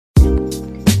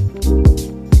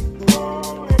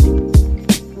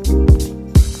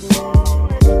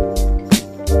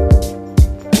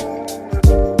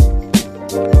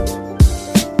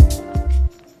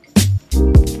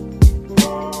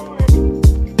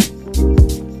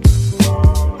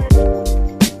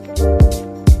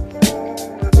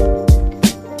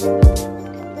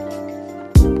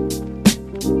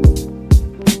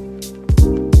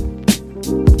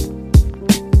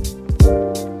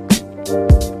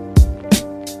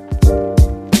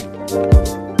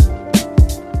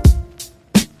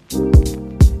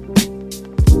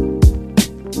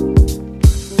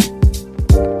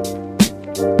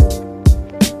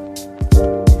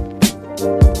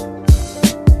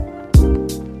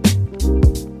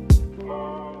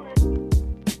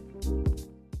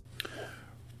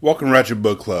Welcome to Ratchet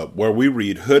Book Club, where we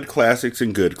read hood classics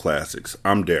and good classics.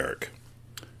 I'm Derek.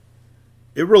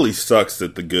 It really sucks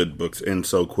that the good books end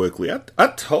so quickly. I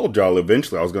told y'all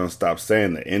eventually I was going to stop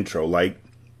saying the intro. Like,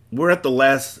 we're at the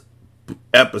last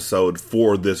episode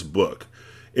for this book.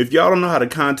 If y'all don't know how to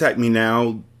contact me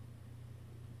now,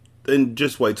 then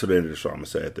just wait till the end of the show. I'm going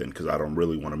to say it then, because I don't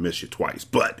really want to miss you twice.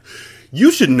 But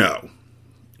you should know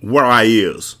where I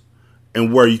is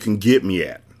and where you can get me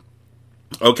at.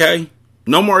 Okay?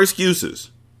 No more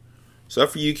excuses.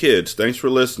 Except for you kids. Thanks for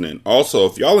listening. Also,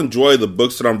 if y'all enjoy the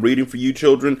books that I'm reading for you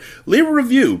children, leave a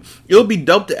review. It'll be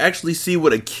dope to actually see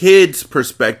what a kid's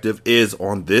perspective is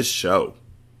on this show.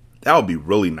 That would be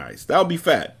really nice. That would be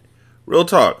fat. Real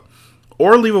talk.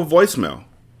 Or leave a voicemail.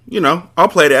 You know, I'll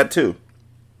play that too.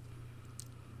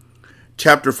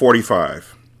 Chapter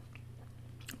 45.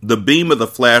 The beam of the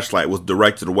flashlight was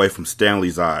directed away from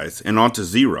Stanley's eyes and onto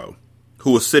Zero,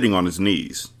 who was sitting on his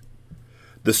knees.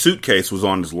 The suitcase was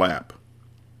on his lap.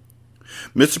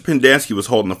 Mr. Pendanski was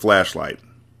holding the flashlight.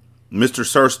 Mr.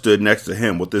 Sir stood next to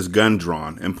him with his gun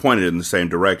drawn and pointed in the same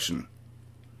direction.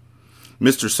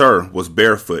 Mr. Sir was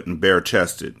barefoot and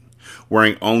bare-chested,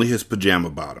 wearing only his pajama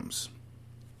bottoms.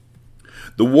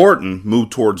 The warden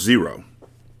moved towards Zero.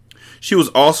 She was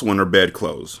also in her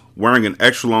bedclothes, wearing an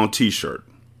extra-long t-shirt.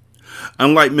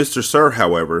 Unlike Mr. Sir,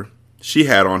 however, she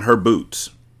had on her boots.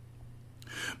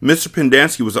 Mr.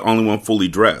 Pendanski was the only one fully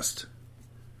dressed.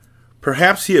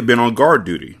 Perhaps he had been on guard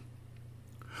duty.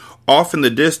 Off in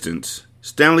the distance,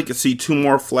 Stanley could see two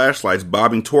more flashlights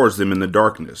bobbing towards them in the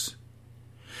darkness.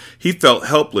 He felt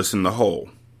helpless in the hole.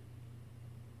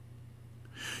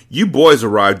 "You boys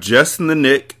arrived just in the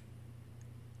nick,"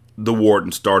 the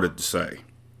warden started to say.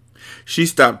 She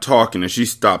stopped talking and she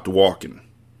stopped walking.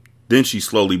 Then she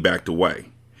slowly backed away.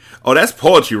 Oh, that's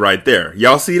poetry right there.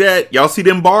 Y'all see that? Y'all see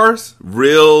them bars?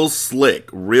 Real slick,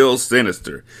 real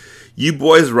sinister. "You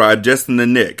boys arrived just in the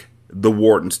nick," the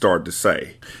warden started to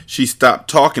say. She stopped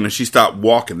talking and she stopped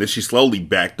walking. Then she slowly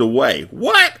backed away.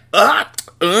 What?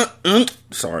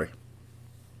 Sorry.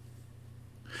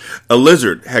 A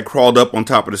lizard had crawled up on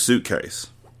top of the suitcase.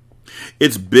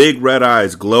 Its big red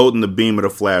eyes glowed in the beam of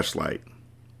the flashlight.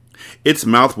 Its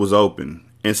mouth was open,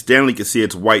 and Stanley could see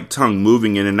its white tongue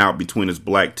moving in and out between its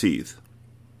black teeth.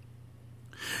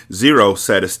 Zero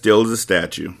sat as still as a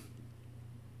statue.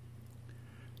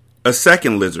 A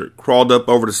second lizard crawled up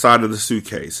over the side of the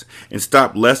suitcase and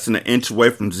stopped less than an inch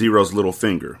away from Zero's little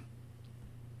finger.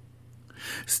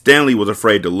 Stanley was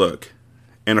afraid to look,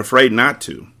 and afraid not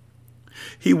to.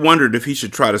 He wondered if he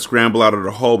should try to scramble out of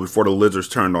the hole before the lizards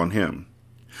turned on him,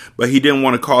 but he didn't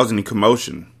want to cause any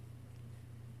commotion.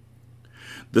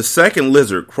 The second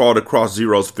lizard crawled across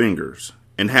Zero's fingers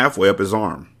and halfway up his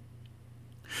arm.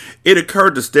 It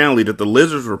occurred to Stanley that the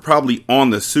lizards were probably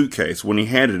on the suitcase when he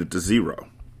handed it to Zero.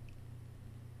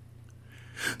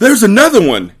 "There's another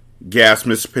one!" gasped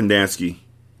Mr. Pendanski.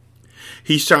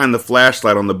 He shined the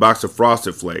flashlight on the box of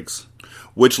Frosted Flakes,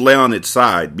 which lay on its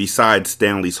side beside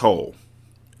Stanley's hole.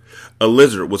 A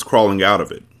lizard was crawling out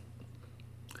of it.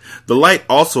 The light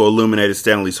also illuminated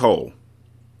Stanley's hole.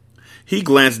 He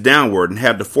glanced downward and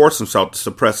had to force himself to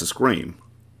suppress a scream.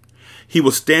 He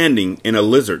was standing in a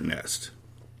lizard nest.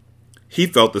 He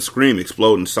felt the scream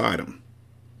explode inside him.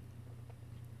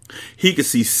 He could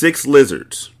see 6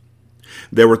 lizards.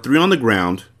 There were 3 on the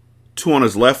ground, 2 on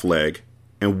his left leg,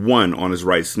 and 1 on his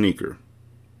right sneaker.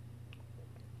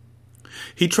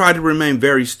 He tried to remain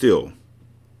very still.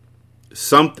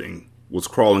 Something was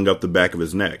crawling up the back of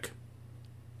his neck.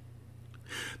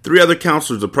 3 other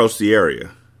counselors approached the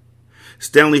area.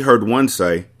 Stanley heard one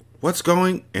say, "What's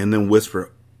going?" and then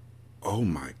whisper, "Oh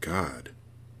my God."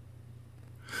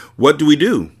 "What do we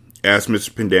do?" asked Mr.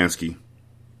 Pendanski.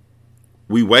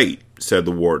 "We wait," said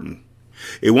the warden.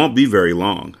 "It won't be very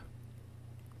long."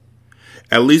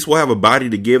 "At least we'll have a body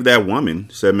to give that woman,"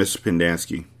 said Mr.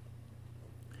 Pendanski.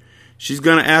 "She's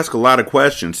going to ask a lot of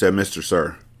questions," said Mr.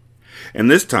 Sir.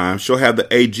 "And this time she'll have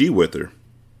the AG with her."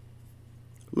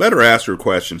 "Let her ask her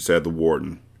questions," said the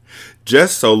warden.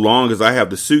 "Just so long as I have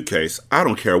the suitcase, I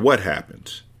don't care what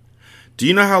happens." "Do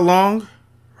you know how long?"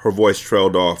 Her voice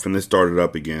trailed off and then started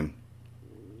up again.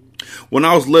 "When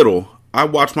I was little, I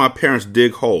watched my parents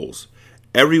dig holes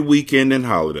every weekend and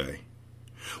holiday.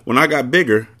 When I got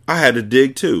bigger, I had to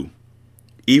dig too,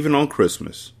 even on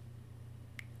Christmas."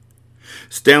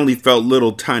 Stanley felt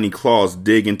little tiny claws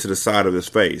dig into the side of his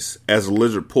face as the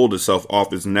lizard pulled itself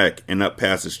off his neck and up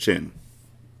past his chin.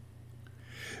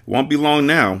 "It won't be long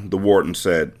now," the warden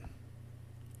said.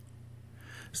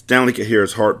 Stanley could hear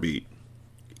his heartbeat.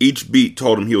 Each beat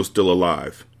told him he was still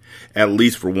alive, at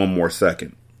least for one more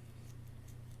second.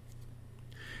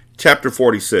 Chapter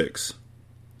 46.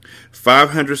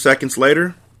 500 seconds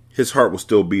later, his heart was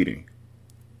still beating.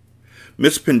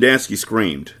 Mr. Pendanski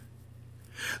screamed.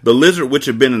 The lizard which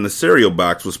had been in the cereal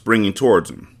box was springing towards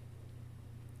him.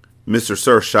 Mr.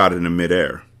 Sir shot it in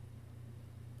midair.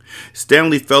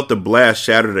 Stanley felt the blast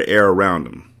shatter the air around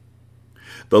him.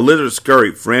 The lizard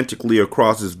scurried frantically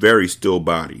across his very still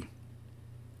body.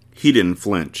 He didn't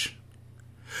flinch.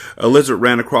 A lizard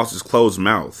ran across his closed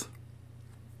mouth.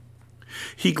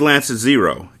 He glanced at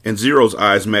Zero, and Zero's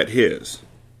eyes met his.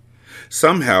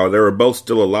 Somehow they were both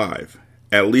still alive,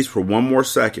 at least for one more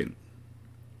second.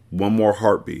 One more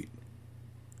heartbeat.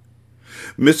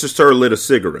 Mr. Sir lit a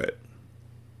cigarette.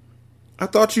 "I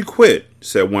thought you quit,"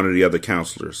 said one of the other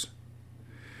counselors.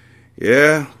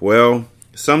 "Yeah, well,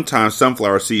 sometimes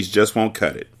sunflower seeds just won't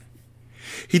cut it."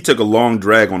 He took a long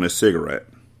drag on his cigarette.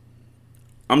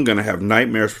 "I'm going to have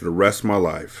nightmares for the rest of my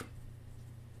life."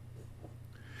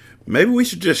 "Maybe we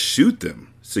should just shoot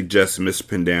them," suggested Mr.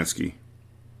 Pendanski.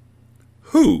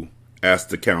 "Who?" asked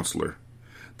the counselor.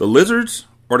 "The lizards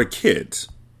or the kids?"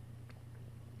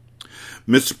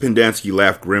 Mr. Pendanski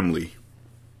laughed grimly.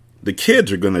 "The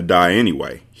kids are going to die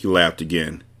anyway," he laughed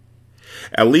again.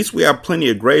 "At least we have plenty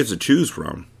of graves to choose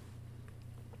from."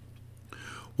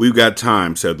 "We've got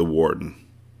time," said the warden.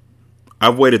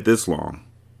 "I've waited this long.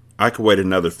 I could wait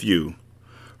another few."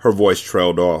 Her voice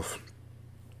trailed off.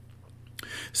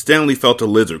 Stanley felt a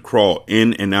lizard crawl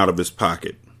in and out of his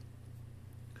pocket.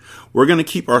 "We're going to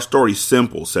keep our story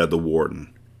simple," said the warden.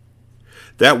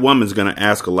 "That woman's going to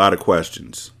ask a lot of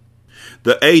questions.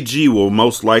 The AG will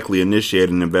most likely initiate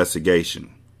an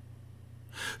investigation.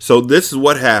 So this is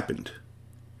what happened.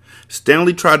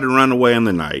 Stanley tried to run away in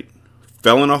the night,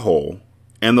 fell in a hole,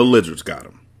 and the lizards got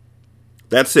him.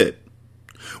 That's it.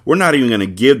 We're not even going to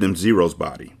give them Zero's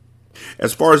body.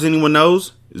 As far as anyone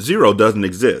knows, Zero doesn't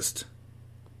exist.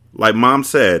 Like Mom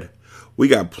said, we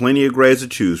got plenty of graves to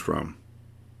choose from."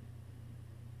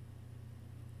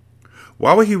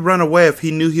 "Why would he run away if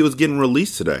he knew he was getting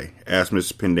released today?" asked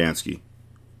Mr. Pendanski.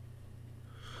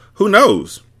 "Who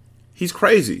knows? He's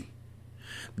crazy.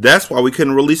 That's why we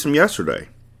couldn't release him yesterday.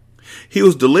 He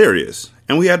was delirious,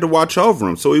 and we had to watch over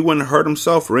him so he wouldn't hurt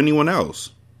himself or anyone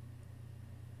else."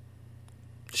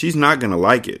 "She's not going to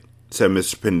like it," said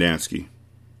Mr. Pendanski.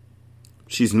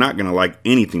 "She's not going to like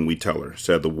anything we tell her,"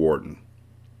 said the warden.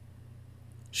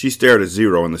 She stared at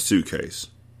Zero in the suitcase.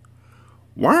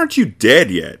 "Why aren't you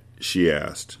dead yet?" she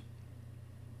asked.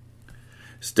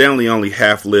 Stanley only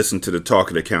half listened to the talk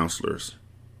of the counselors.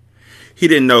 He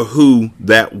didn't know who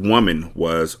that woman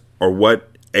was or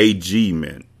what AG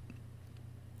meant.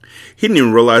 He didn't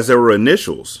even realize there were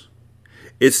initials.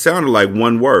 It sounded like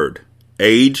one word,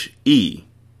 Age E.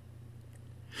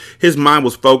 His mind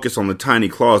was focused on the tiny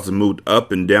claws that moved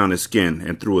up and down his skin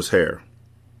and through his hair.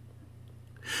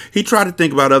 He tried to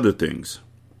think about other things.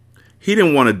 He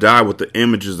didn't want to die with the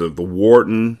images of the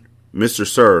warden, Mr.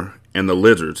 Sir, and the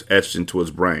lizards etched into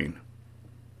his brain.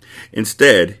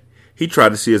 Instead, he tried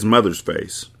to see his mother's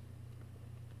face.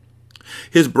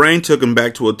 His brain took him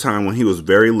back to a time when he was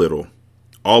very little,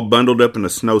 all bundled up in a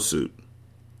snowsuit.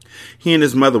 He and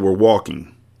his mother were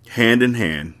walking, hand in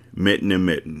hand, mitten in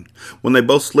mitten, when they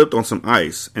both slipped on some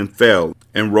ice and fell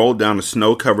and rolled down a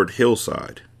snow-covered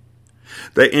hillside.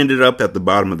 They ended up at the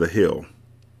bottom of the hill.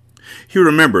 He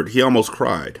remembered he almost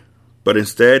cried, but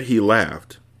instead he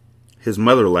laughed. His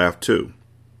mother laughed too.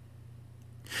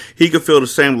 He could feel the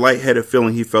same lightheaded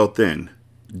feeling he felt then,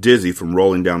 dizzy from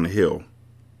rolling down the hill.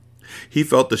 He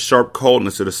felt the sharp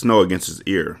coldness of the snow against his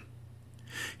ear.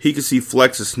 He could see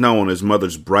flecks of snow on his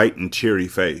mother's bright and cheery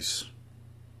face.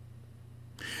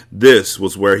 This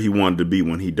was where he wanted to be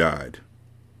when he died.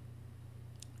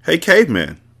 "Hey,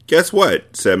 caveman, guess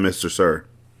what?" said Mr. Sir.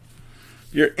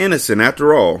 "You're innocent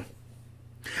after all.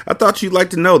 I thought you'd like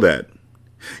to know that.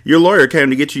 Your lawyer came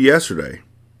to get you yesterday.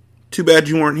 Too bad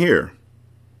you weren't here."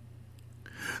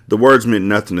 The words meant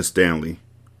nothing to Stanley,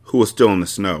 who was still in the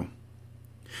snow.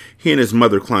 He and his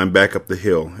mother climbed back up the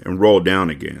hill and rolled down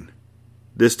again,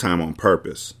 this time on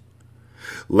purpose.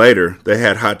 Later, they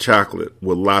had hot chocolate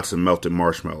with lots of melted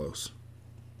marshmallows.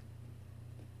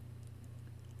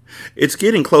 "It's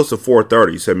getting close to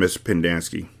 4:30, said Mr.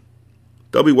 Pendanski.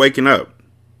 "They'll be waking up."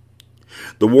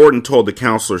 The warden told the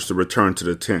counselors to return to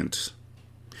the tents.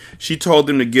 She told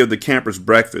them to give the campers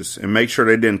breakfast and make sure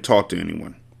they didn't talk to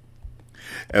anyone.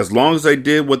 As long as they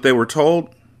did what they were told,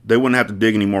 they wouldn't have to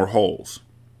dig any more holes.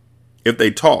 If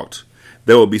they talked,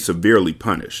 they would be severely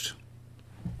punished.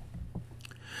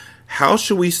 "How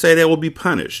should we say they will be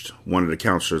punished?" one of the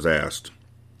counselors asked.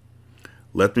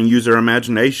 "Let them use their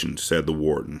imagination," said the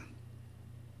warden.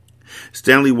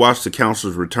 Stanley watched the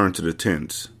counselors return to the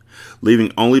tents,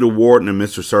 leaving only the warden and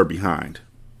Mr. Sir behind.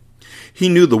 He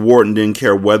knew the warden didn't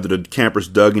care whether the campers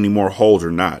dug any more holes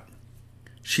or not.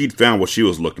 She'd found what she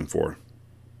was looking for.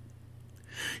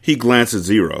 He glanced at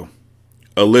Zero.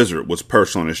 A lizard was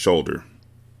perched on his shoulder.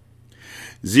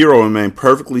 Zero remained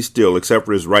perfectly still except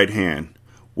for his right hand,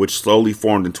 which slowly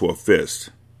formed into a fist.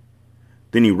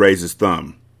 Then he raised his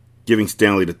thumb, giving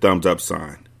Stanley the thumbs up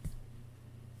sign.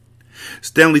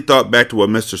 Stanley thought back to what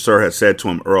Mr. Sir had said to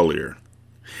him earlier,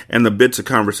 and the bits of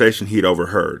conversation he'd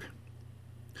overheard.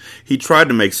 He tried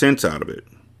to make sense out of it.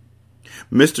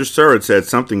 Mr. Sir had said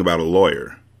something about a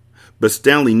lawyer, but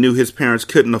Stanley knew his parents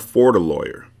couldn't afford a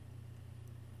lawyer.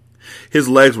 His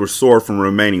legs were sore from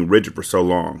remaining rigid for so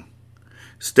long.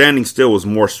 Standing still was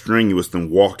more strenuous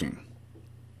than walking.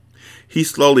 He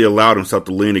slowly allowed himself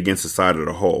to lean against the side of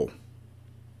the hole.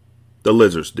 The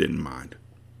lizards didn't mind.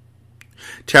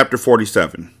 Chapter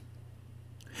 47.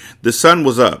 The sun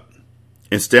was up,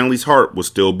 and Stanley's heart was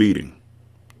still beating.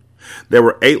 There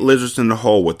were 8 lizards in the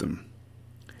hole with him.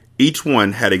 Each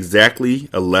one had exactly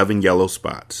 11 yellow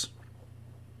spots.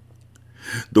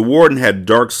 The warden had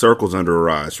dark circles under her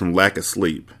eyes from lack of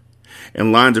sleep,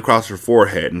 and lines across her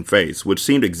forehead and face, which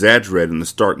seemed exaggerated in the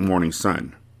stark morning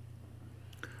sun.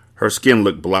 Her skin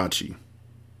looked blotchy.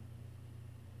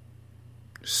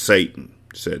 Satan,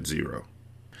 said Zero.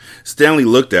 Stanley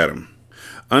looked at him,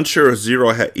 unsure if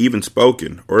Zero had even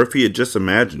spoken or if he had just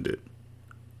imagined it.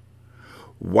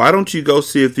 Why don't you go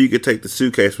see if you could take the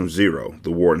suitcase from Zero,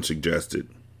 the warden suggested.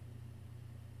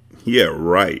 Yeah,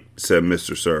 right, said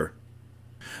Mr. Sir.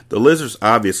 The lizards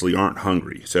obviously aren't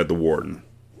hungry, said the warden.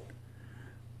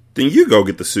 Then you go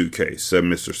get the suitcase, said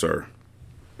Mr. Sir.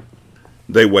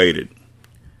 They waited.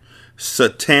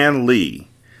 Satan Lee,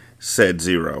 said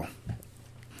Zero.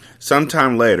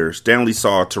 Sometime later, Stanley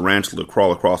saw a tarantula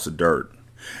crawl across the dirt,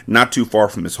 not too far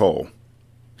from his hole.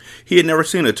 He had never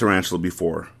seen a tarantula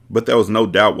before, but there was no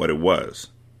doubt what it was.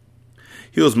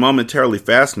 He was momentarily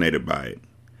fascinated by it,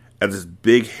 as its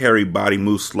big hairy body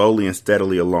moved slowly and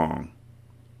steadily along.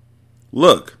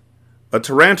 Look, a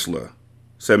tarantula,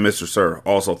 said Mr. Sir,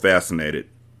 also fascinated.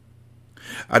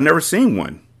 I've never seen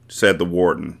one, said the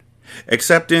warden,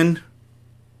 except in...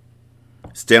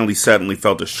 Stanley suddenly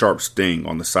felt a sharp sting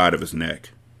on the side of his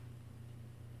neck.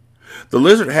 The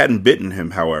lizard hadn't bitten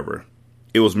him, however.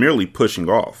 It was merely pushing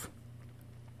off.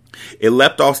 It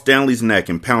leapt off Stanley's neck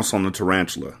and pounced on the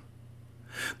tarantula.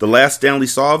 The last Stanley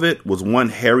saw of it was one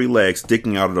hairy leg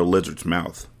sticking out of the lizard's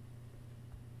mouth.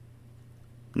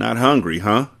 Not hungry,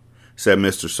 huh? Said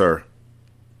Mr. Sir.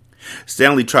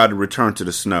 Stanley tried to return to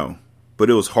the snow, but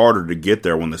it was harder to get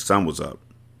there when the sun was up.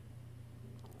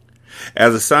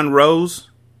 As the sun rose,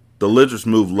 the lizards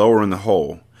moved lower in the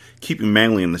hole, keeping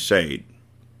Manly in the shade.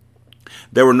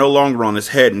 They were no longer on his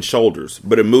head and shoulders,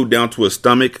 but it moved down to his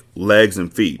stomach, legs,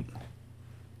 and feet.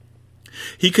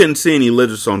 He couldn't see any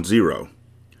lizards on Zero,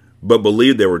 but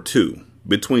believed there were 2,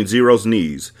 between Zero's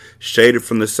knees, shaded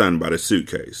from the sun by the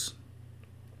suitcase.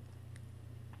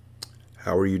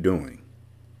 How are you doing?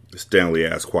 Stanley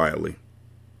asked quietly.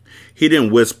 He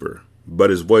didn't whisper, but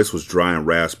his voice was dry and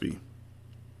raspy.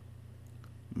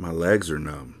 My legs are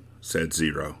numb, said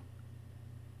Zero.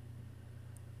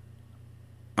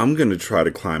 I'm going to try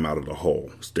to climb out of the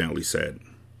hole, Stanley said.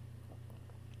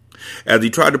 As he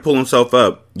tried to pull himself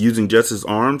up, using just his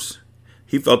arms,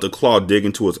 he felt a claw dig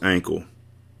into his ankle.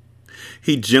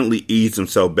 He gently eased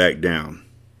himself back down.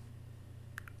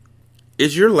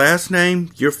 Is your last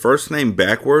name your first name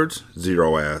backwards?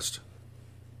 Zero asked.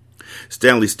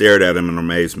 Stanley stared at him in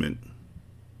amazement.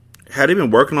 Had he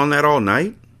been working on that all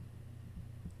night?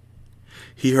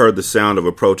 He heard the sound of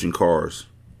approaching cars.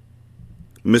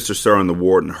 Mr. Sir and the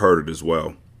warden heard it as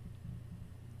well.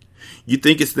 You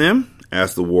think it's them?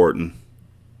 Asked the warden.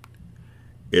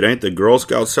 It ain't the Girl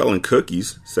Scouts selling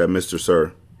cookies, said Mr.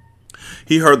 Sir.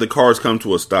 He heard the cars come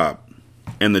to a stop,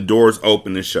 and the doors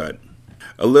open and shut.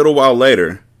 A little while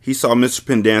later, he saw Mr.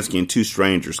 Pendanski and 2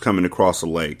 strangers coming across the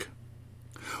lake.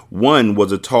 One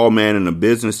was a tall man in a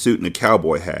business suit and a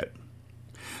cowboy hat.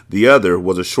 The other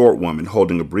was a short woman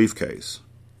holding a briefcase.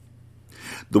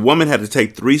 The woman had to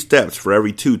take 3 steps for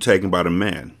every 2 taken by the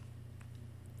man.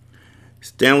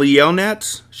 Stanley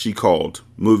Yelnats, she called,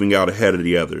 moving out ahead of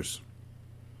the others.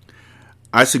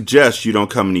 I suggest you don't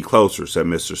come any closer, said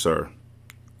Mr. Sir.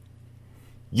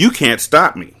 You can't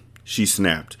stop me, she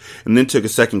snapped, and then took a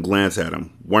second glance at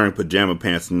him, wearing pajama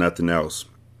pants and nothing else.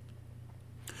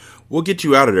 We'll get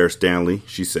you out of there, Stanley,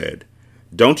 she said.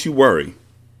 Don't you worry.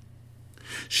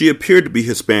 She appeared to be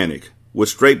Hispanic, with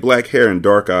straight black hair and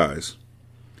dark eyes.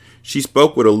 She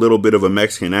spoke with a little bit of a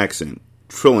Mexican accent,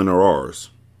 trilling her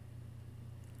R's.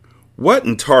 What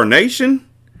in tarnation?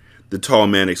 The tall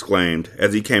man exclaimed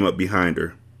as he came up behind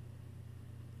her.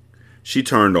 She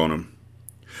turned on him.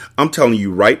 I'm telling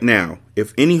you right now,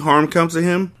 if any harm comes to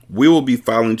him, we will be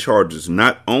filing charges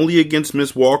not only against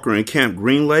Miss Walker and Camp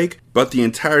Green Lake, but the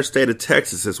entire state of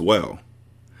Texas as well.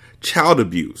 Child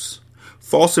abuse,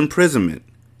 false imprisonment,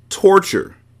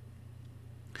 torture.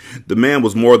 The man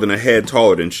was more than a head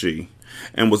taller than she,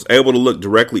 and was able to look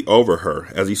directly over her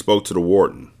as he spoke to the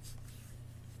warden.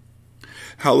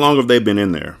 How long have they been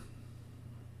in there?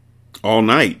 All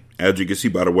night, as you can see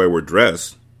by the way we're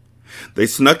dressed. They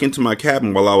snuck into my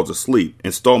cabin while I was asleep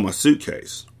and stole my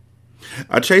suitcase.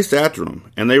 I chased after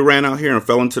them, and they ran out here and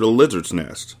fell into the lizard's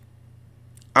nest.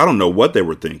 I don't know what they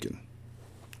were thinking.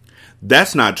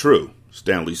 That's not true,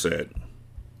 Stanley said.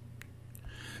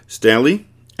 Stanley,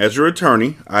 as your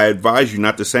attorney, I advise you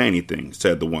not to say anything,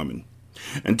 said the woman,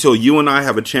 until you and I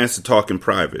have a chance to talk in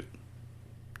private.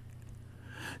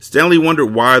 Stanley wondered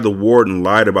why the warden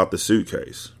lied about the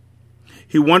suitcase.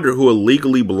 He wondered who it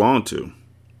legally belonged to.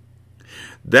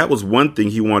 That was one thing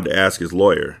he wanted to ask his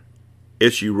lawyer,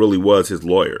 if she really was his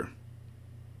lawyer.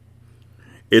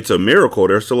 It's a miracle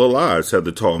they're still alive, said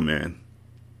the tall man.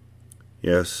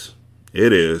 Yes,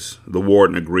 it is, the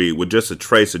warden agreed with just a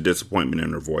trace of disappointment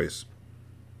in her voice.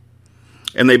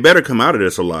 And they better come out of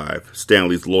this alive,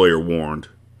 Stanley's lawyer warned.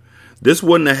 This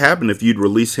wouldn't have happened if you'd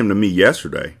released him to me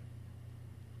yesterday.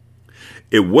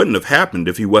 It wouldn't have happened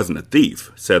if he wasn't a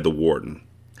thief, said the warden.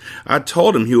 I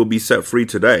told him he would be set free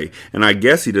today, and I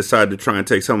guess he decided to try and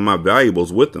take some of my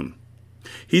valuables with him.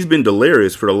 He's been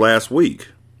delirious for the last week.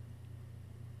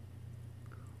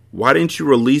 Why didn't you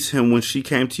release him when she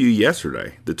came to you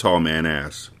yesterday? The tall man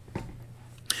asked.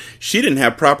 She didn't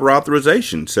have proper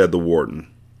authorization, said the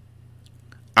warden.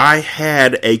 I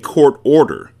had a court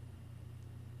order.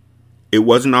 It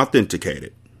wasn't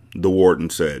authenticated, the warden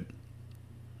said.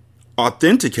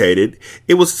 Authenticated?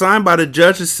 It was signed by the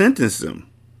judge who sentenced him.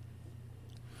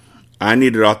 I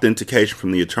needed authentication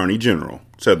from the Attorney General,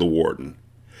 said the warden.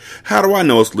 How do I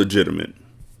know it's legitimate?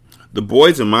 The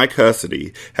boys in my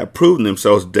custody have proven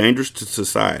themselves dangerous to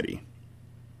society.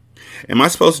 Am I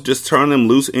supposed to just turn them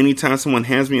loose anytime someone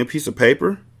hands me a piece of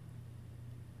paper?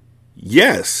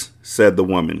 Yes, said the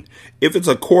woman, if it's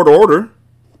a court order.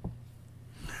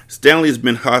 Stanley has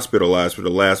been hospitalized for the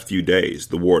last few days,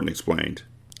 the warden explained.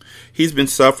 He's been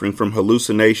suffering from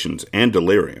hallucinations and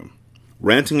delirium,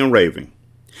 ranting and raving.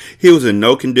 He was in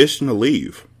no condition to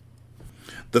leave.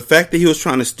 The fact that he was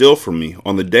trying to steal from me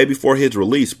on the day before his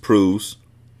release proves...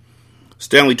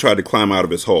 Stanley tried to climb out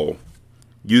of his hole,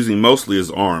 using mostly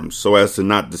his arms so as to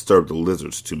not disturb the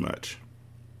lizards too much.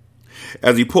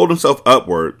 As he pulled himself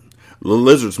upward, the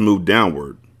lizards moved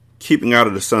downward, keeping out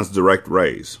of the sun's direct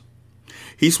rays.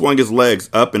 He swung his legs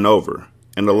up and over,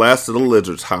 and the last of the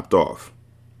lizards hopped off.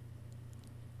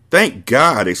 Thank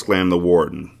God, exclaimed the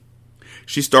warden.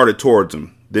 She started towards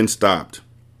him, then stopped.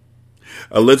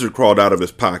 A lizard crawled out of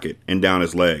his pocket and down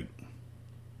his leg.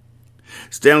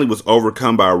 Stanley was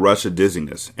overcome by a rush of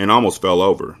dizziness and almost fell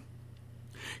over.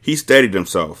 He steadied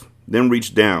himself, then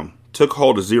reached down, took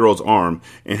hold of Zero's arm,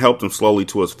 and helped him slowly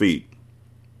to his feet.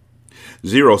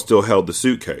 Zero still held the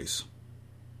suitcase.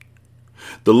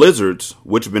 The lizards,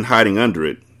 which had been hiding under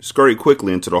it, scurried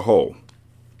quickly into the hole.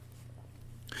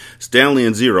 Stanley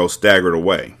and Zero staggered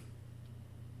away.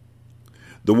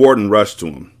 The warden rushed to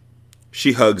him.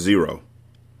 She hugged Zero.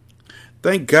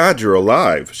 Thank God you're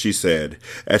alive, she said,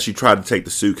 as she tried to take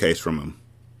the suitcase from him.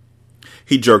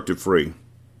 He jerked it free.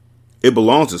 It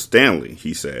belongs to Stanley,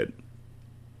 he said.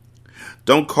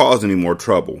 Don't cause any more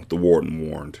trouble, the warden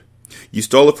warned. You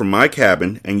stole it from my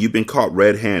cabin, and you've been caught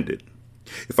red-handed.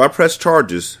 If I press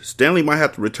charges, Stanley might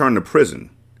have to return to prison.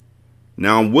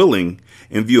 Now I'm willing,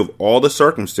 in view of all the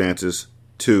circumstances,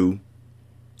 to...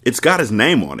 It's got his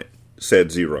name on it,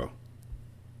 said Zero.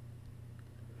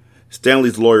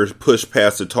 Stanley's lawyers pushed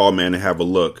past the tall man to have a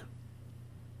look.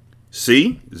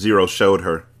 See? Zero showed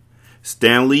her.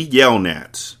 Stanley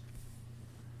Yelnats.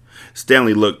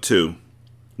 Stanley looked too.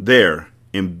 There,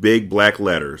 in big black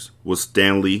letters, was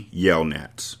Stanley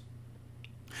Yelnats.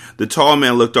 The tall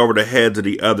man looked over the heads of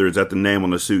the others at the name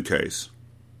on the suitcase.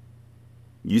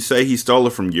 You say he stole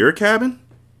it from your cabin?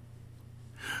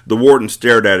 The warden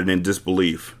stared at it in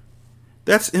disbelief.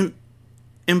 That's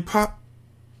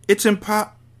It's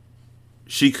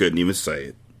She couldn't even say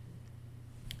it.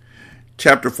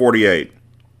 Chapter 48.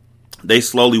 They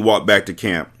slowly walked back to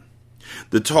camp.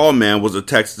 The tall man was the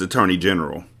Texas Attorney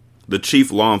General, the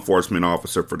chief law enforcement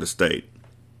officer for the state.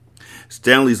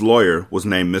 Stanley's lawyer was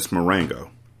named Miss Marengo.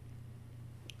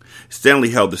 Stanley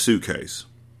held the suitcase.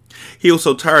 He was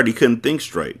so tired he couldn't think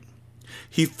straight.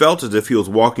 He felt as if he was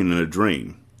walking in a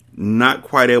dream, not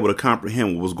quite able to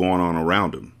comprehend what was going on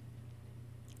around him.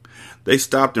 They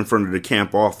stopped in front of the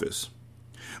camp office.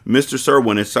 Mr. Sir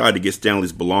went inside to get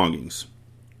Stanley's belongings.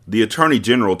 The Attorney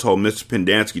General told Mr.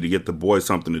 Pendanski to get the boys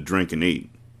something to drink and eat.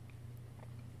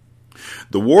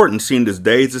 The warden seemed as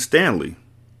dazed as Stanley.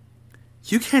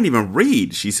 "You can't even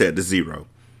read," she said to Zero.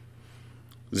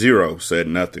 Zero said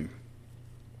nothing.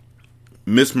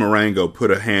 Miss Marengo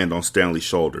put a hand on Stanley's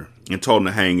shoulder and told him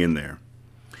to hang in there.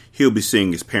 He'll be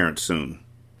seeing his parents soon.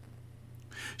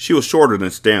 She was shorter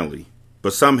than Stanley,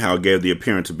 but somehow gave the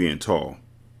appearance of being tall.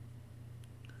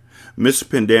 Mr.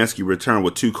 Pendanski returned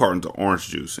with 2 cartons of orange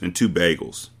juice and 2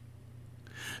 bagels.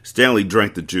 Stanley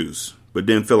drank the juice, but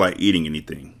didn't feel like eating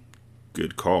anything.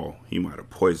 Good call. He might have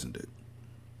poisoned it.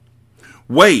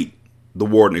 "Wait!" the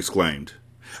warden exclaimed.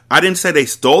 "I didn't say they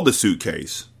stole the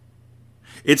suitcase.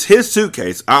 It's his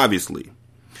suitcase, obviously,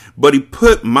 but he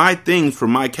put my things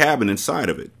from my cabin inside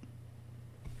of it."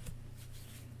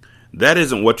 "That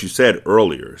isn't what you said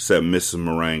earlier," said Mrs.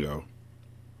 Marengo.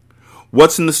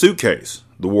 "What's in the suitcase?"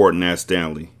 the warden asked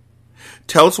Stanley.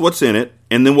 "Tell us what's in it,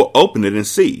 and then we'll open it and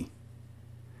see."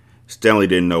 Stanley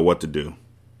didn't know what to do.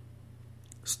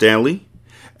 "Stanley,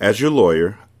 as your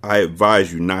lawyer, I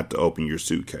advise you not to open your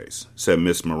suitcase," said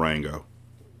Miss Marengo.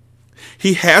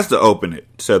 "He has to open it,"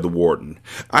 said the warden.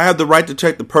 "I have the right to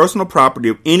check the personal property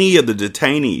of any of the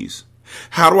detainees.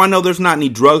 How do I know there's not any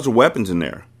drugs or weapons in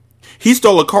there? He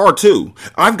stole a car, too.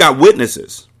 I've got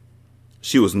witnesses."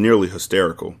 She was nearly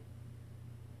hysterical.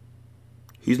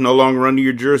 "He's no longer under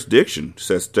your jurisdiction,"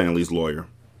 said Stanley's lawyer.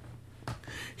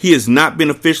 "He has not been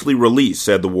officially released,"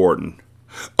 said the warden.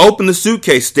 "Open the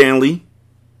suitcase, Stanley."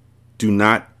 "Do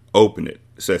not open it,"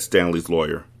 said Stanley's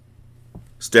lawyer.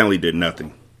 Stanley did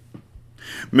nothing.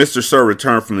 Mr. Sir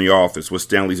returned from the office with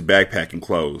Stanley's backpack and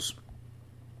clothes.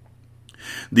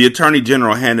 The Attorney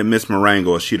General handed Miss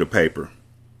Marengo a sheet of paper.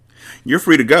 "You're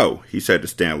free to go," he said to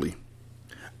Stanley.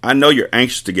 "I know you're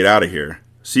anxious to get out of here,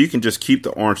 so you can just keep the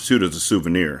orange suit as a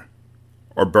souvenir.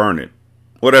 Or burn it.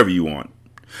 Whatever you want.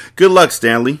 Good luck,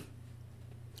 Stanley."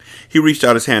 He reached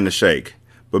out his hand to shake,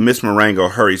 but Miss Marengo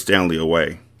hurried Stanley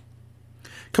away.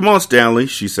 "Come on, Stanley,"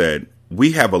 she said.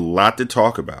 "We have a lot to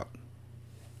talk about."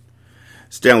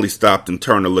 Stanley stopped and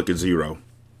turned to look at Zero.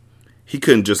 He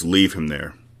couldn't just leave him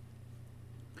there.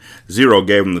 Zero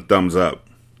gave him the thumbs up.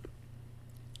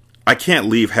 "I can't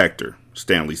leave Hector,"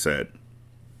 Stanley said.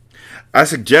 "I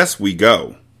suggest we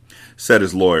go," said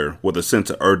his lawyer with a sense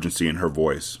of urgency in her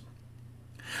voice.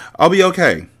 "I'll be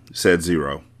okay," said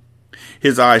Zero.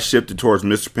 His eyes shifted towards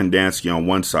Mr. Pendanski on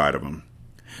one side of him,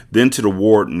 then to the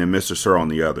warden and Mr. Sir on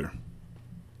the other.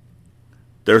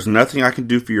 "There's nothing I can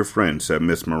do for your friend," said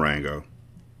Miss Marengo.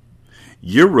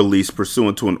 "You're released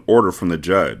pursuant to an order from the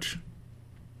judge."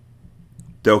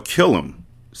 "They'll kill him,"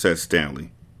 said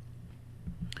Stanley.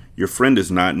 "Your friend is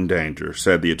not in danger,"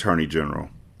 said the Attorney General.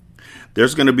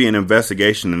 "There's going to be an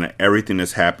investigation into everything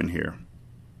that's happened here.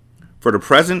 For the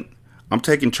present, I'm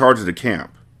taking charge of the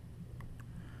camp."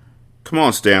 "Come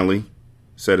on, Stanley,"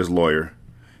 said his lawyer.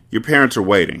 "Your parents are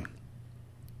waiting."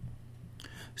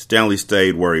 Stanley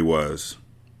stayed where he was.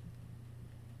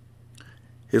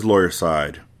 His lawyer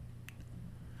sighed.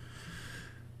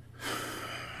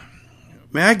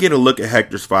 "May I get a look at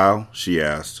Hector's file?" she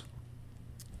asked.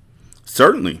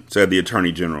 "Certainly," said the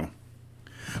Attorney General.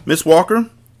 "Miss Walker,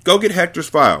 go get Hector's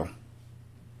file."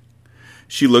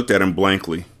 She looked at him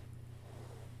blankly.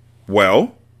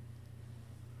 "Well?"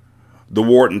 The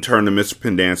warden turned to Mr.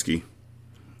 Pendanski.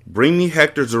 "Bring me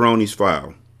Hector Zeroni's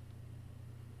file."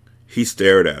 He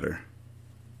stared at her.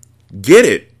 "Get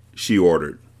it," she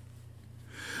ordered.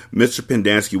 Mr.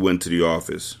 Pendanski went to the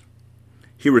office.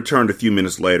 He returned a few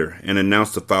minutes later and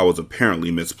announced the file was apparently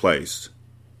misplaced.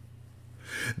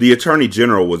 The Attorney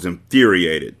General was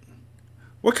infuriated.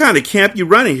 "What kind of camp you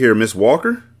running here, Miss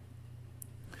Walker?"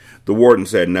 The warden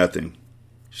said nothing.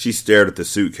 She stared at the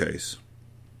suitcase.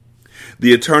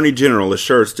 The Attorney General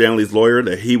assured Stanley's lawyer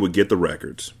that he would get the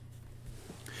records.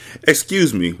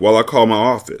 "Excuse me while I call my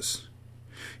office."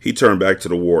 He turned back to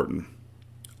the warden.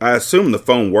 "I assume the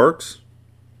phone works?"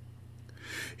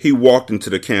 He walked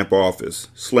into the camp office,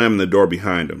 slamming the door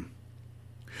behind him.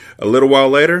 A little while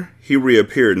later, he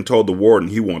reappeared and told the warden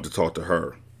he wanted to talk to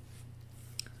her.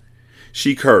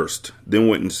 She cursed, then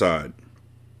went inside.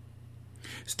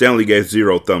 Stanley gave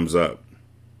Zero thumbs up.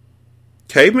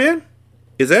 "Caveman?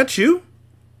 Is that you?"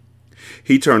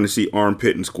 He turned to see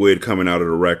Armpit and Squid coming out of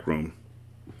the rec room.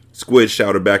 Squid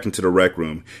shouted back into the rec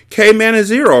room, "Caveman and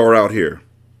Zero are out here."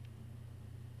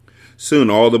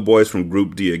 Soon all the boys from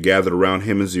Group D had gathered around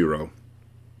him and Zero.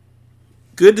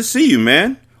 "Good to see you,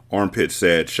 man," Armpit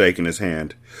said, shaking his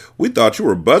hand. "We thought you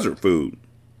were buzzard food."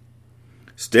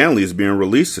 "Stanley is being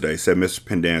released today," said Mr.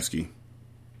 Pendanski.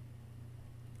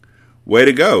 Way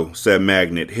to go, said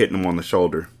Magnet, hitting him on the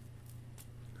shoulder.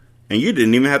 And you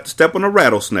didn't even have to step on a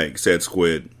rattlesnake, said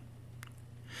Squid.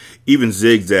 Even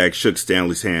Zigzag shook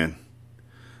Stanley's hand.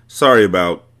 Sorry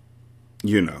about,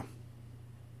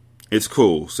 It's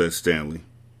cool, said Stanley.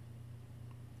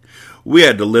 We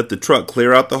had to lift the truck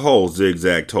clear out the hole,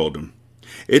 Zigzag told him.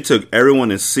 It took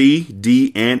everyone in C,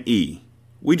 D, and E.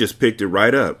 We just picked it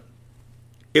right up.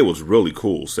 It was really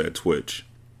cool, said Twitch.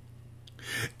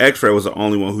 X-Ray was the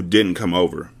only one who didn't come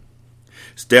over.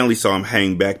 Stanley saw him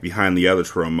hang back behind the others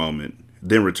for a moment,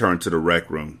 then returned to the rec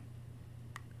room.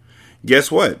 Guess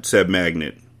what, said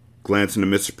Magnet, glancing at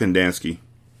Mr. Pendanski.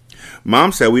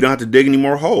 Mom said we don't have to dig any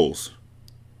more holes.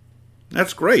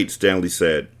 That's great, Stanley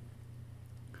said.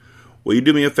 Will you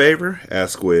do me a favor?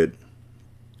 Asked Squid.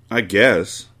 I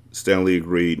guess, Stanley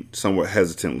agreed, somewhat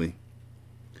hesitantly.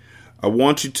 I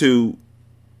want you to...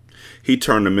 He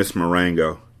turned to Miss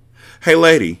Marengo. Hey,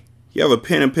 lady, you have a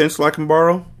pen and pencil I can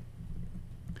borrow?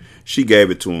 She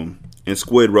gave it to him, and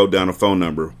Squid wrote down a phone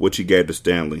number, which he gave to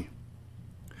Stanley.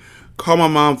 Call my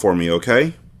mom for me,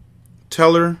 okay?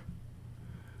 Tell her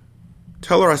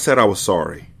I said I was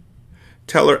sorry.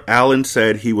 Tell her Alan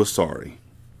said he was sorry.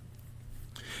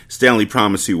 Stanley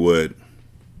promised he would.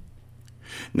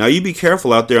 Now you be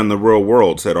careful out there in the real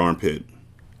world, said Armpit.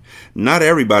 Not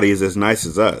everybody is as nice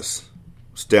as us.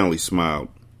 Stanley smiled.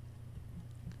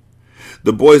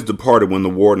 The boys departed when the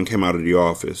warden came out of the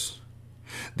office.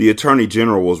 The Attorney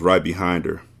General was right behind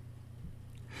her.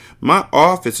 My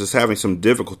office is having some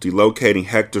difficulty locating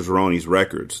Hector Zeroni's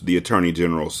records, the Attorney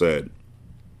General said.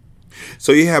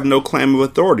 So you have no claim of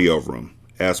authority over him?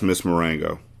 Asked Miss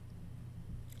Marengo.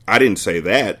 I didn't say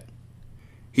that.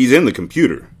 He's in the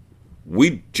computer.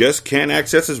 We just can't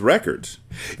access his records.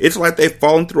 It's like they've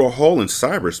fallen through a hole in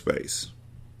cyberspace.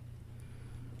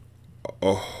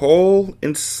 A hole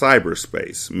in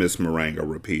cyberspace, Miss Marengo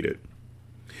repeated.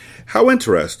 How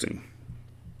interesting.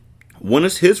 When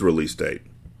is his release date?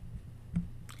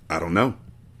 I don't know.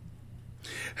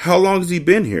 How long has he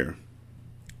been here?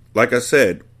 Like I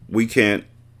said, we can't.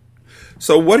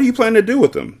 So what do you plan to do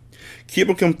with him? Keep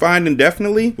him confined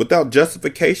indefinitely without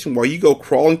justification while you go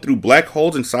crawling through black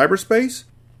holes in cyberspace?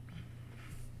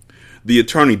 The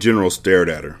Attorney General stared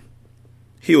at her.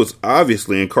 He was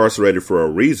obviously incarcerated for a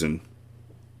reason.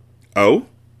 Oh?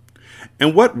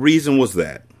 And what reason was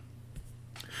that?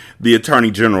 The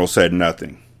Attorney General said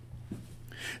nothing.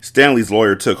 Stanley's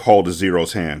lawyer took hold of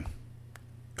Zero's hand.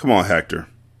 Come on, Hector.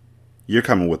 You're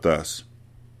coming with us.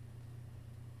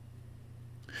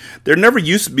 There never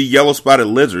used to be yellow-spotted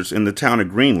lizards in the town of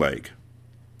Green Lake.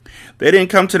 They didn't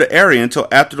come to the area until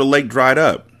after the lake dried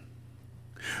up.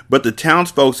 But the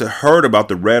townsfolk had heard about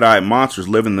the red-eyed monsters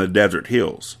living in the desert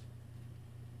hills.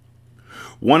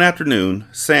 One afternoon,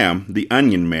 Sam, the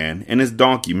onion man, and his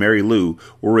donkey, Mary Lou,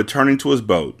 were returning to his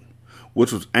boat,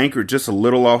 which was anchored just a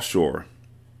little offshore.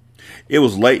 It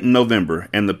was late in November,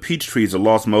 and the peach trees had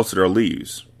lost most of their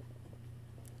leaves.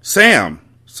 Sam!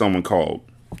 Someone called.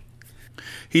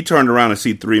 He turned around and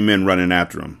see three men running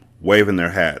after him, waving their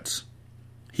hats.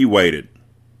 He waited.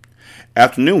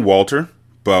 Afternoon, Walter,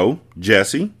 Bo,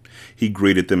 Jesse, he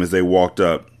greeted them as they walked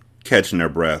up, catching their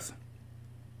breath.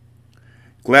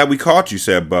 Glad we caught you,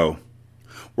 said Bo.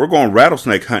 We're going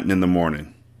rattlesnake hunting in the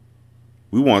morning.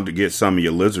 We wanted to get some of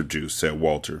your lizard juice, said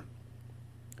Walter.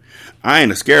 I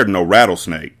ain't scared of no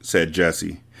rattlesnake, said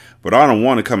Jesse, but I don't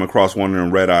want to come across one of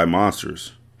them red-eyed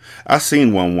monsters. I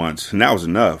seen one once, and that was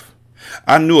enough.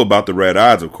 I knew about the red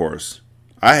eyes, of course.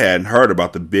 I hadn't heard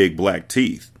about the big black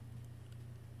teeth.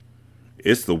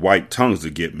 It's the white tongues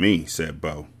that get me, said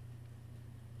Bo.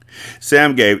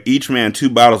 Sam gave each man 2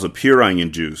 bottles of pure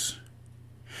onion juice.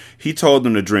 He told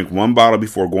them to drink 1 bottle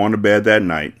before going to bed that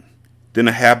night, then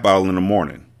a half bottle in the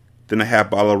morning, then a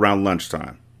half bottle around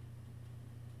lunchtime.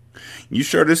 You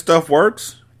sure this stuff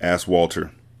works? Asked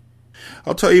Walter.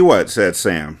 I'll tell you what, said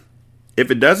Sam.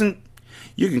 If it doesn't,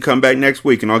 you can come back next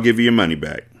week and I'll give you your money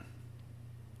back.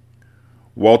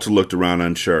 Walter looked around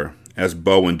unsure as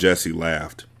Bo and Jesse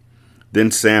laughed. Then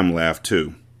Sam laughed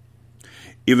too.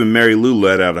 Even Mary Lou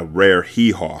let out a rare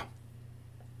hee-haw.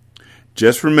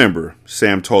 Just remember,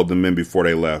 Sam told the men before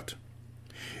they left.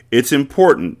 It's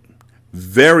important,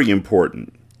 very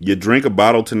important, you drink a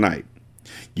bottle tonight.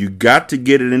 You got to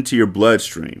get it into your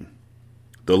bloodstream.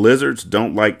 The lizards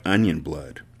don't like onion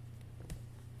blood.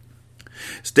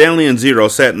 Stanley and Zero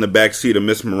sat in the back seat of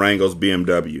Miss Marengo's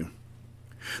BMW.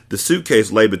 The suitcase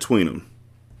lay between them.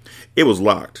 It was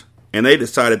locked, and they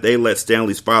decided they'd let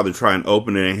Stanley's father try and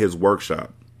open it in his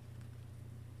workshop.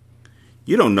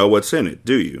 You don't know what's in it,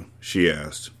 do you? She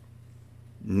asked.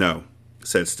 No,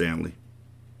 said Stanley.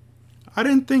 I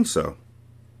didn't think so.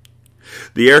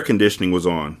 The air conditioning was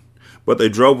on, but they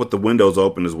drove with the windows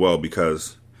open as well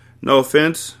because, no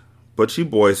offense, but you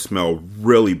boys smell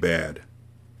really bad.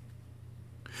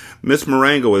 Miss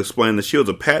Marengo explained that she was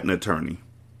a patent attorney.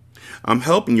 I'm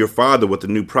helping your father with the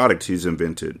new product he's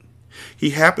invented.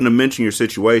 He happened to mention your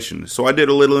situation, so I did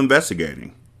a little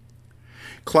investigating.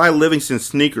 Clyde Livingston's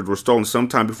sneakers were stolen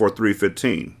sometime before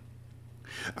 3:15.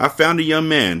 I found a young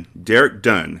man, Derek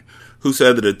Dunn, who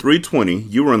said that at 3:20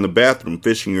 you were in the bathroom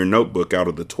fishing your notebook out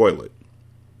of the toilet.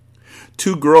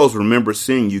 2 girls remember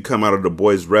seeing you come out of the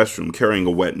boys' restroom carrying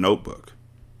a wet notebook.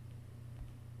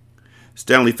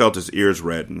 Stanley felt his ears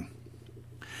redden.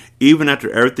 Even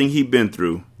after everything he'd been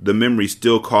through, the memory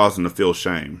still caused him to feel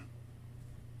shame.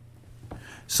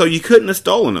 So you couldn't have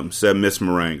stolen them, said Miss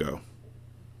Marengo.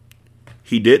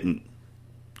 He didn't.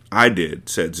 I did,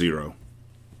 said Zero.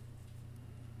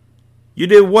 You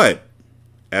did what?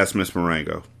 Asked Miss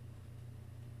Marengo.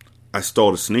 I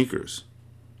stole the sneakers.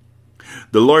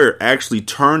 The lawyer actually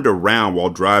turned around while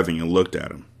driving and looked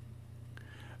at him.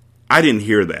 I didn't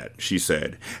hear that, she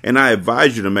said, and I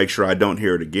advise you to make sure I don't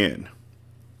hear it again.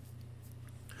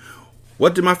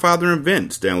 What did my father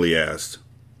invent? Stanley asked.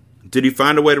 Did he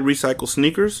find a way to recycle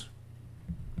sneakers?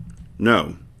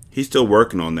 No, he's still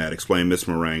working on that, explained Miss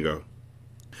Marengo.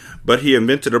 But he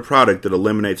invented a product that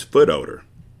eliminates foot odor.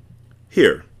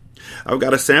 Here, I've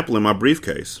got a sample in my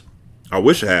briefcase. I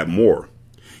wish I had more.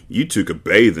 You two could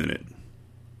bathe in it.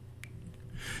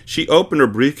 She opened her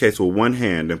briefcase with one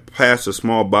hand and passed a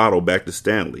small bottle back to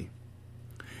Stanley.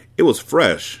 It was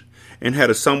fresh and had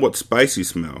a somewhat spicy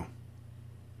smell.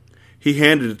 He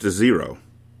handed it to Zero.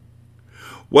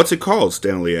 What's it called?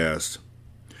 Stanley asked.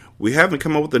 We haven't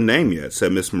come up with a name yet,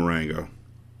 said Miss Marengo.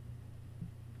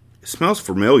 It smells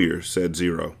familiar, said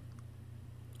Zero.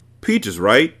 Peaches,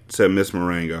 right? Said Miss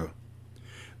Marengo.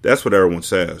 That's what everyone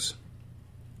says.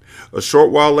 A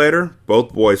short while later,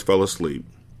 both boys fell asleep.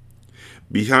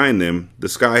 Behind them, the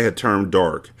sky had turned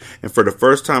dark, and for the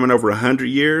first time in over 100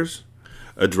 years,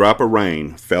 a drop of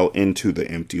rain fell into the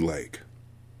empty lake.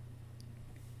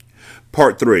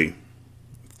 Part 3.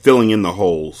 Filling in the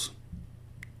holes.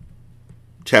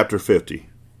 Chapter 50.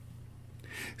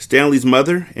 Stanley's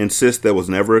mother insists there was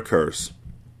never a curse.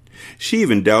 She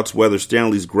even doubts whether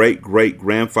Stanley's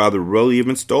great-great-grandfather really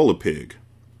even stole a pig.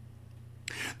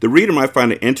 The reader might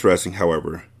find it interesting,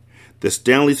 however, that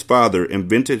Stanley's father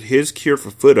invented his cure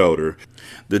for foot odor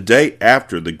the day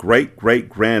after the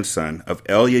great-great-grandson of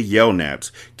Elia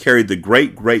Yelnats carried the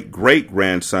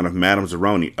great-great-great-grandson of Madame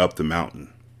Zeroni up the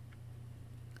mountain.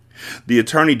 The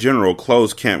Attorney General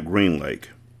closed Camp Green Lake.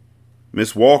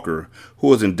 Miss Walker, who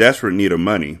was in desperate need of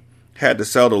money, had to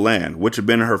sell the land, which had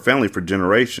been in her family for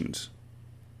generations.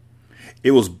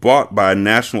 It was bought by a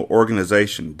national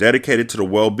organization dedicated to the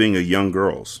well-being of young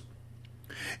girls.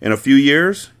 In a few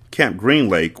years, Camp Green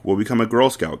Lake will become a Girl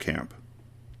Scout camp.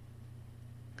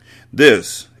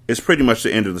 This is pretty much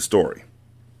the end of the story.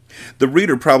 The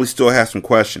reader probably still has some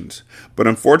questions, but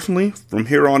unfortunately, from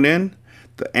here on in,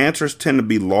 the answers tend to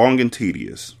be long and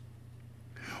tedious.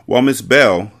 While Miss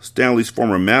Bell, Stanley's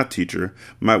former math teacher,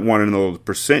 might want to know the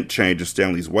percent change in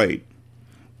Stanley's weight,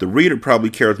 the reader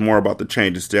probably cares more about the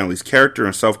change in Stanley's character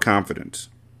and self-confidence.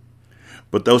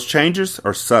 But those changes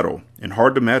are subtle and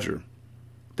hard to measure.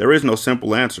 There is no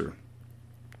simple answer.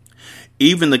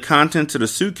 Even the contents of the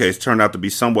suitcase turned out to be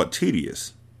somewhat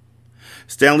tedious.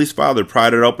 Stanley's father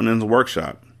pried it open in the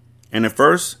workshop, and at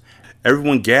first,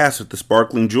 everyone gasped at the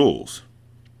sparkling jewels.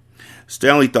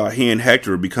 Stanley thought he and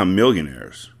Hector would become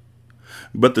millionaires.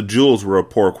 But the jewels were of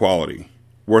poor quality,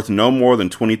 worth no more than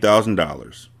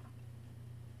 $20,000.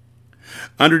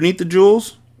 Underneath the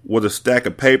jewels was a stack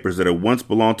of papers that had once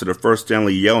belonged to the first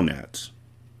Stanley Yelnats.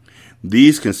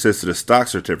 These consisted of stock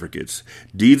certificates,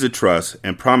 deeds of trust,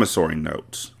 and promissory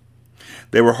notes.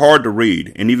 They were hard to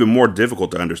read and even more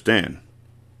difficult to understand.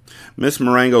 Miss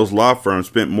Marengo's law firm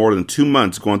spent more than 2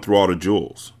 months going through all the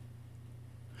jewels.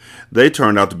 They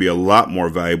turned out to be a lot more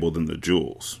valuable than the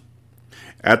jewels.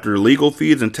 After legal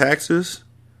fees and taxes,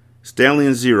 Stanley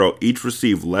and Zero each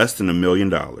received less than $1 million.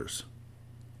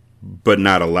 But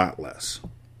not a lot less.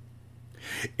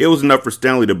 It was enough for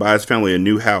Stanley to buy his family a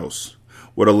new house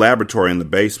with a laboratory in the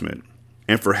basement,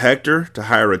 and for Hector to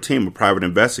hire a team of private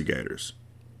investigators.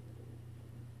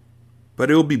 But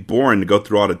it would be boring to go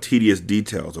through all the tedious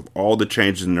details of all the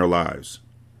changes in their lives.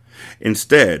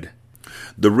 Instead,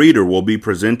 the reader will be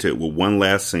presented with one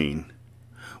last scene,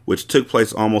 which took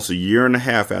place almost a year and a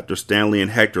half after Stanley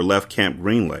and Hector left Camp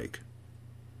Green Lake.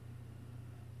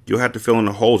 You'll have to fill in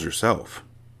the holes yourself.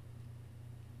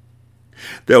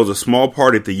 There was a small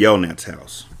party at the Yelnats'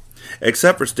 house.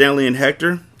 Except for Stanley and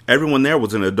Hector, everyone there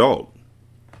was an adult.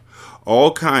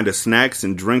 All kinds of snacks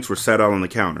and drinks were set out on the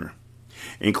counter,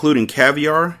 including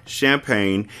caviar,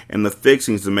 champagne, and the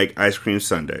fixings to make ice cream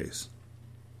sundaes.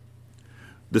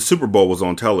 The Super Bowl was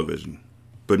on television,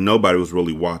 but nobody was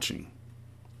really watching.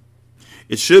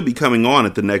 It should be coming on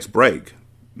at the next break,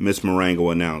 Miss Marengo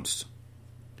announced.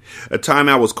 A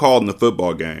timeout was called in the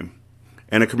football game,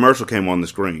 and a commercial came on the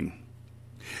screen.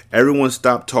 Everyone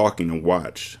stopped talking and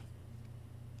watched.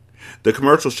 The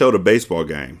commercial showed a baseball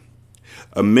game.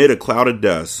 Amid a cloud of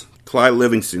dust, Clyde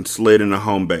Livingston slid into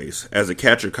home base as a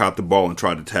catcher caught the ball and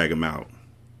tried to tag him out.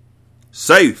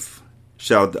 "Safe!"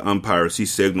 shouted the umpire as he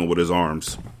signaled with his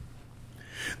arms.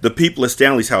 The people at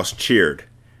Stanley's house cheered,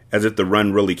 as if the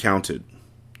run really counted.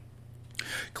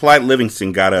 Clyde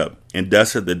Livingston got up and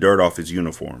dusted the dirt off his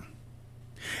uniform.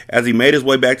 As he made his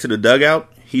way back to the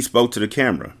dugout, he spoke to the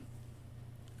camera.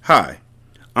 "Hi,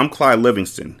 I'm Clyde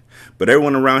Livingston, but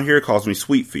everyone around here calls me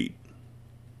Sweet Feet."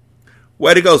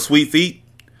 "Way to go, Sweet Feet,"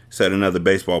 said another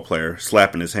baseball player,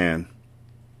 slapping his hand.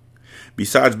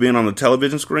 Besides being on the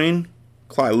television screen,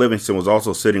 Clyde Livingston was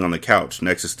also sitting on the couch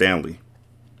next to Stanley.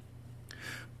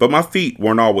 "But my feet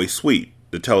weren't always sweet,"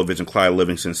 the television Clyde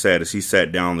Livingston said as he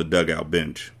sat down on the dugout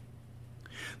bench.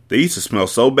 "They used to smell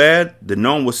so bad that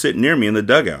no one would sit near me in the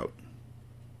dugout."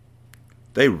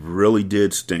 "They really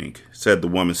did stink," said the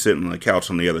woman sitting on the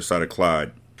couch on the other side of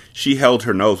Clyde. She held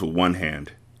her nose with one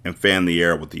hand and fanned the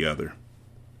air with the other.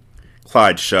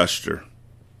 Clyde shushed her.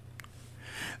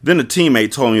 "Then a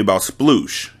teammate told me about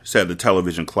sploosh," said the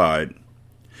television Clyde.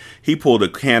 He pulled a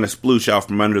can of sploosh out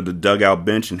from under the dugout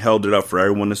bench and held it up for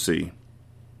everyone to see.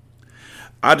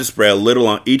 "I just spray a little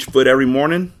on each foot every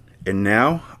morning, and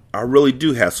now I really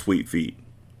do have sweet feet.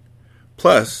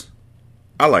 Plus,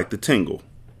 I like the tingle."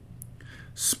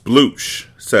 "Sploosh,"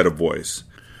 said a voice.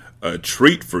 "A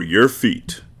treat for your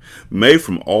feet. Made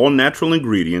from all natural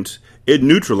ingredients, it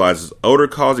neutralizes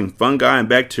odor-causing fungi and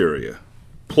bacteria.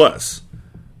 Plus,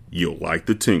 you'll like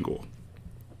the tingle."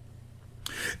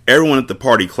 Everyone at the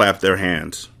party clapped their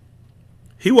hands.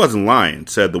 "He wasn't lying,"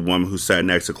 said the woman who sat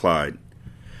next to Clyde.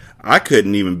 "I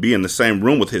couldn't even be in the same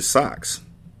room with his socks."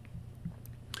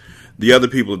 The other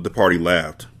people at the party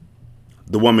laughed.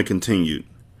 The woman continued,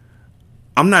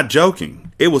 "I'm not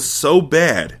joking. It was so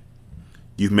bad."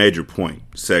 "You've made your point,"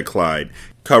 said Clyde,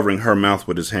 covering her mouth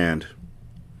with his hand.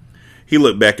 He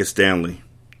looked back at Stanley.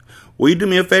 "Will you do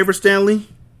me a favor, Stanley?"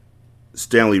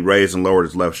 Stanley raised and lowered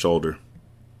his left shoulder.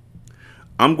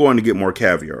 "I'm going to get more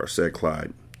caviar," said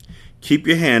Clyde. "Keep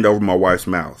your hand over my wife's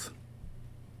mouth."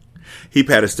 He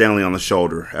patted Stanley on the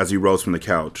shoulder as he rose from the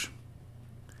couch.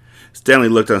 Stanley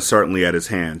looked uncertainly at his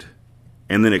hand,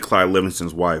 and then at Clyde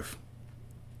Livingston's wife.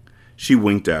 She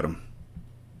winked at him.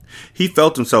 He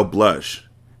felt himself blush,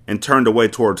 and turned away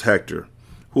towards Hector,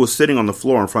 who was sitting on the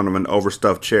floor in front of an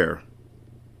overstuffed chair.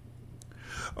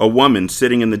 A woman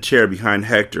sitting in the chair behind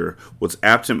Hector was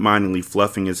absent-mindedly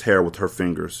fluffing his hair with her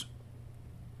fingers.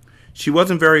 She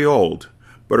wasn't very old,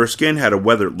 but her skin had a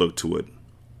weathered look to it,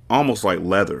 almost like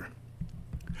leather.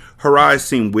 Her eyes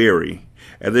seemed weary,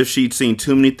 as if she'd seen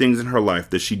too many things in her life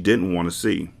that she didn't want to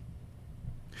see.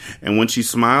 And when she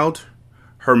smiled,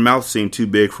 her mouth seemed too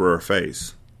big for her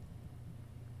face.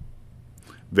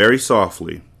 Very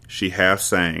softly, she half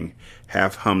sang,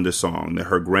 half hummed a song that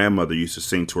her grandmother used to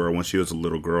sing to her when she was a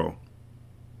little girl.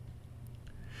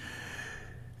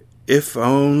 If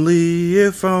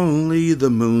only the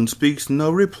moon speaks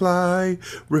no reply,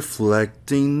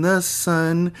 reflecting the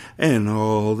sun and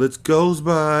all that goes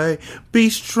by. Be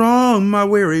strong, my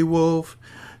weary wolf,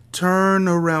 turn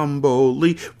around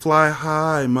boldly, fly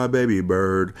high, my baby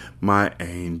bird, my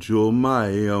angel,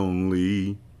 my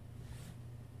only.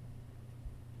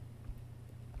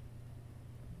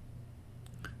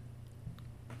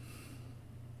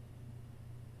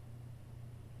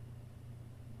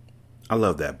 I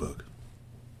love that book.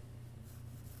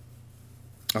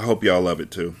 I hope y'all love it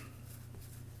too.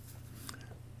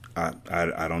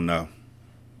 I don't know.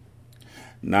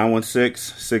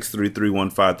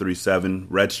 916-633-1537,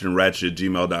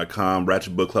 ratchetandratchet@gmail.com,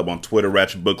 Ratchet Book Club on Twitter,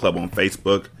 Ratchet Book Club on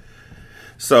Facebook.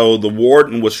 So the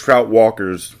warden was Trout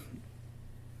Walker's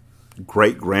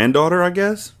great-granddaughter, I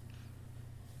guess?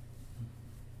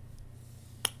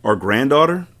 Or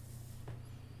granddaughter?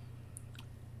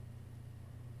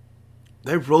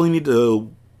 They really need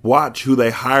to watch who they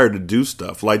hire to do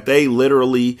stuff. Like, they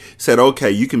literally said,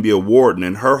 okay, you can be a warden.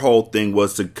 And her whole thing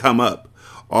was to come up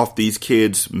off these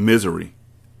kids' misery.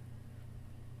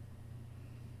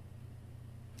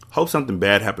 Hope something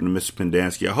bad happened to Mr.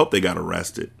 Pendansky. I hope they got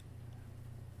arrested.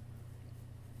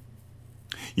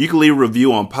 You can leave a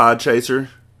review on Podchaser.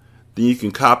 then you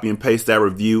can copy and paste that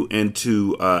review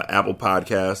into Apple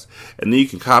Podcasts, and then you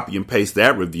can copy and paste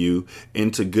that review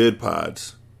into Good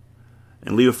Pods,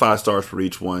 and leave 5 stars for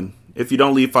each one. If you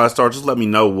don't leave 5 stars, just let me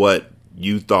know what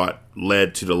you thought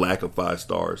led to the lack of 5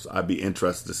 stars. I'd be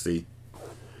interested to see.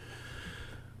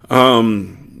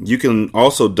 You can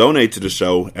also donate to the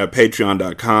show at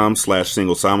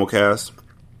patreon.com/singlesimulcast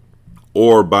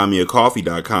or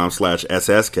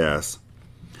buymeacoffee.com/sscast.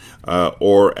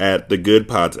 Or at the Good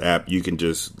Pods app, you can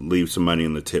just leave some money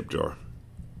in the tip jar.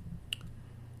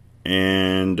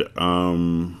 And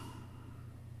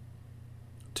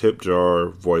tip jar,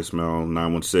 voicemail,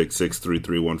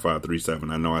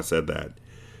 916-633-1537. I know I said that.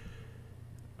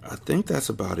 I think that's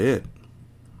about it.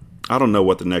 I don't know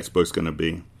what the next book's going to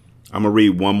be. I'm going to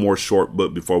read one more short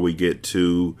book before we get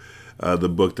to the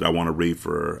book that I want to read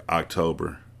for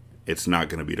October. It's not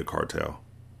going to be The Cartel.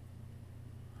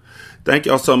 Thank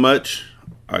y'all so much.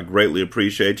 I greatly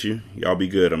appreciate you. Y'all be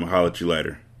good. I'm going to holler at you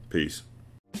later. Peace.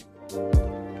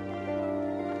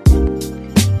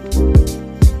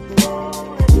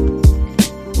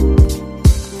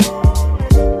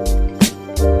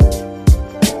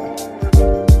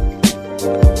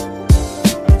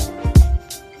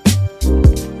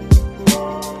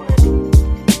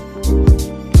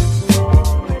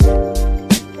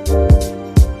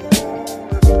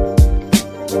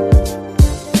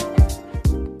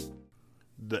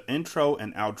 The intro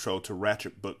and outro to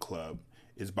Ratchet Book Club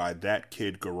is by That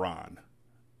Kid Garan,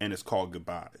 and it's called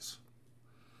Goodbyes.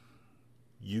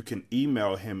 You can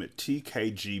email him at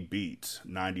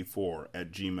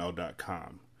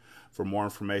tkgbeats94@gmail.com for more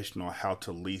information on how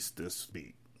to lease this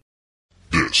beat.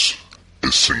 This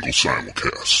is Single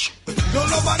Simulcast.